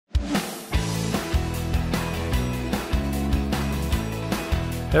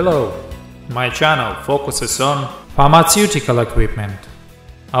Hello, my channel focuses on pharmaceutical equipment.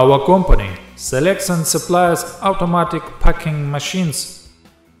 Our company selects and supplies automatic packing machines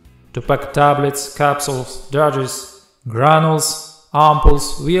to pack tablets, capsules, drogas, granules,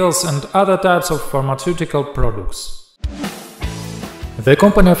 ampoules, vials and other types of pharmaceutical products. The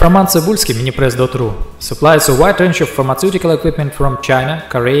company from Tsibulsky minipress.ru supplies a wide range of pharmaceutical equipment from China,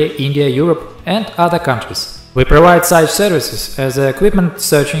 Korea, India, Europe and other countries. We provide such services as equipment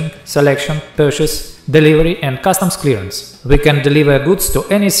searching, selection, purchase, delivery and customs clearance. We can deliver goods to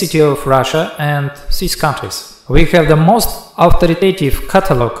any city of Russia and CIS countries. We have the most authoritative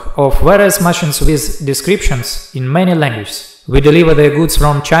catalog of various machines with descriptions in many languages. We deliver the goods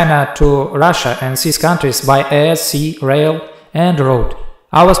from China to Russia and CIS countries by air, sea, rail and road.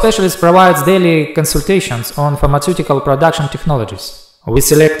 Our specialist provides daily consultations on pharmaceutical production technologies. We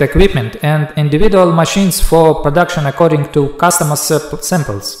select equipment and individual machines for production according to customer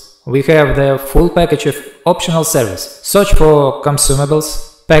samples. We have the full package of optional service. Search for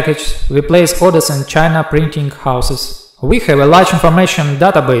consumables, package, we place orders in China printing houses. We have a large information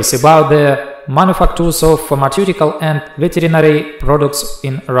database about the manufacturers of pharmaceutical and veterinary products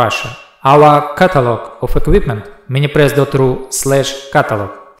in Russia. Our catalog of equipment,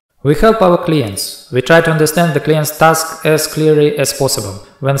 minipress.ru/catalog. We help our clients. We try to understand the client's task as clearly as possible.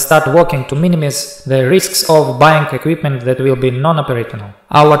 When start working to minimize the risks of buying equipment that will be non-operational.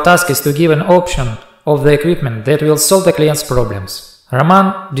 Our task is to give an option of the equipment that will solve the client's problems.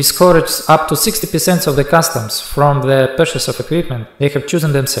 Roman discourages up to 60% of the customers from the purchase of equipment they have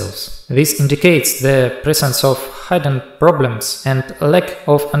chosen themselves. This indicates the presence of hidden problems and lack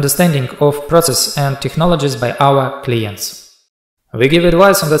of understanding of process and technologies by our clients. We give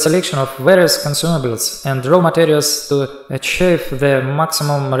advice on the selection of various consumables and raw materials to achieve the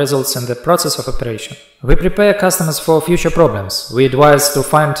maximum results in the process of operation. We prepare customers for future problems. We advise to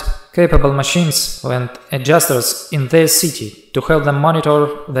find capable machines and adjusters in their city to help them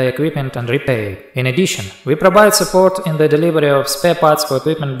monitor the equipment and repair it. In addition, we provide support in the delivery of spare parts for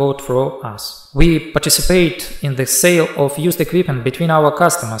equipment bought through us. We participate in the sale of used equipment between our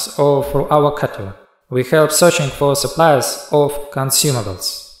customers or through our catalog. We help searching for suppliers of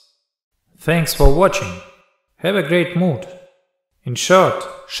consumables. Thanks for watching. Have a great mood. In short,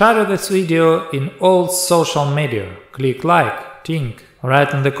 share this video in all social media. Click like, think,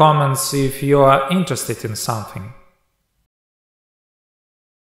 write in the comments if you are interested in something.